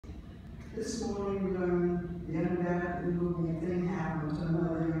This morning we learned the undoubtedly moving thing happened to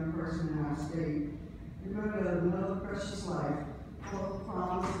another young person in our state. Remember that another precious life, full of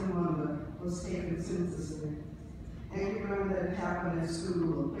promise and wonder, was taken senselessly. And we learned that it happened at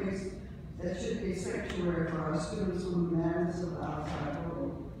school, a place that should be a sanctuary for our students from the madness of the outside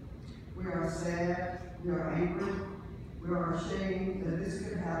world. We are sad, we are angry, we are ashamed that this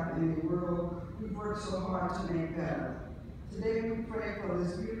could happen in a world we've worked so hard to make better. Today we pray for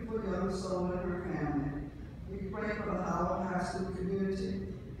this beautiful young soul and her family. We pray for the Howard High School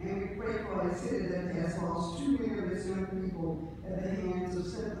community, and we pray for a city that has lost too many of its young people at the hands of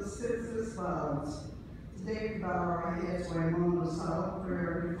senseless violence. Today we bow our heads for a moment of silent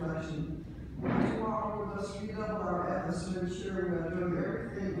prayer and reflection. Tomorrow we must redouble our efforts to ensure we are doing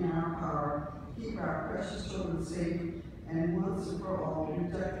everything in our power to keep our precious children safe, and once and for all,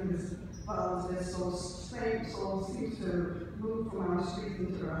 rejecting this violence that so seems to move from our streets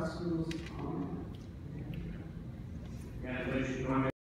into our schools. Amen. Congratulations.